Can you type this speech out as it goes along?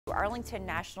Arlington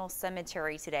National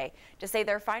Cemetery today to say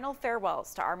their final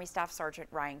farewells to Army Staff Sergeant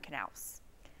Ryan Knauss.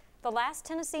 The East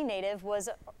Tennessee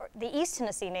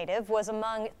native was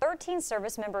among 13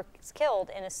 service members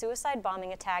killed in a suicide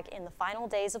bombing attack in the final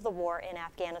days of the war in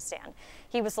Afghanistan.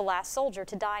 He was the last soldier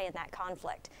to die in that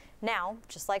conflict. Now,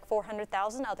 just like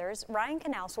 400,000 others, Ryan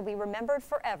Knauss will be remembered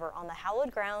forever on the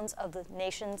hallowed grounds of the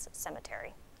nation's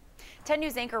cemetery. 10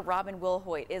 News anchor Robin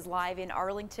Wilhoit is live in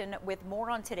Arlington with more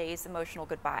on today's emotional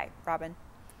goodbye. Robin.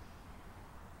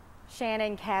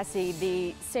 Shannon, Cassie,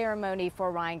 the ceremony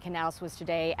for Ryan Knauss was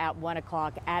today at 1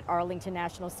 o'clock at Arlington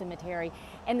National Cemetery.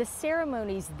 And the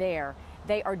ceremonies there,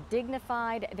 they are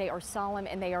dignified, they are solemn,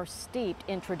 and they are steeped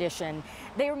in tradition.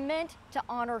 They are meant to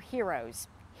honor heroes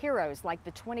like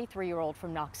the 23-year-old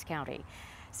from Knox County.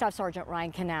 Staff Sergeant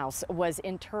Ryan Knauss was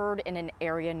interred in an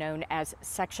area known as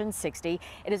Section 60.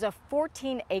 It is a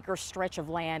 14-acre stretch of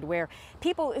land where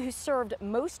people who served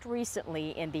most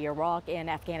recently in the Iraq and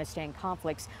Afghanistan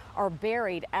conflicts are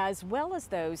buried, as well as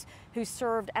those who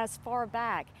served as far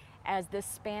back as the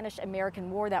Spanish-American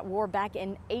War, that war back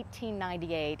in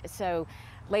 1898. So,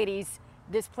 ladies,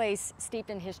 this place steeped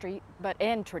in history, but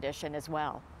in tradition as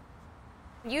well.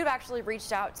 You've actually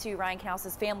reached out to Ryan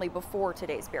Knauss's family before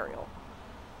today's burial.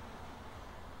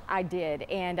 I did,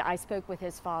 and I spoke with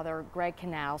his father, Greg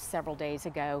Knauss, several days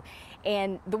ago,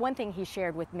 and the one thing he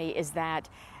shared with me is that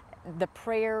the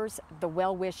prayers, the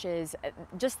well wishes,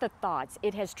 just the thoughts,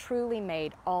 it has truly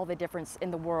made all the difference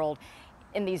in the world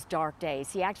in these dark days.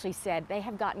 He actually said they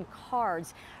have gotten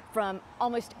cards from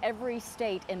almost every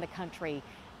state in the country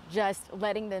just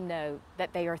letting them know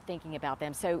that they are thinking about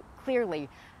them. So clearly,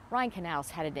 Ryan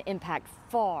Knauss had an impact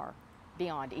far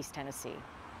beyond East Tennessee.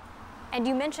 And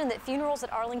you mentioned that funerals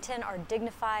at Arlington are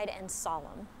dignified and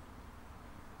solemn.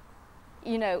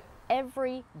 You know,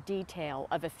 every detail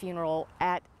of a funeral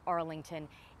at Arlington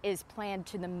is planned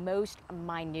to the most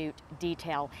minute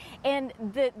detail. And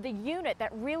the unit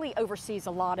that really oversees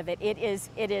a lot of it, it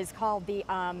is called the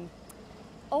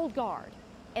Old Guard.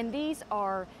 And these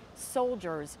are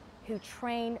soldiers who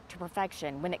train to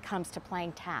perfection when it comes to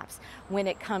playing taps, when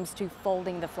it comes to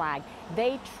folding the flag.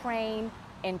 They train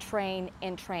and train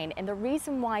and train. And the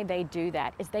reason why they do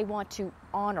that is they want to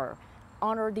honor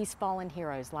these fallen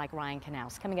heroes like Ryan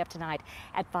Knauss. Coming up tonight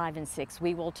at 5 and 6,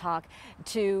 we will talk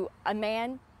to a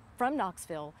man from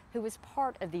Knoxville who was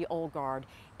part of the Old Guard,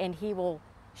 and he will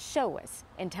show us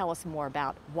and tell us more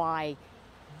about why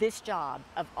this job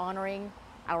of honoring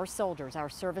our soldiers, our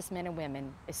servicemen and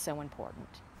women, is so important.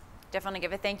 Definitely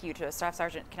give a thank you to Staff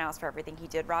Sergeant Knauss for everything he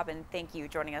did. Robin, thank you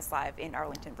joining us live in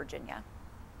Arlington, Virginia.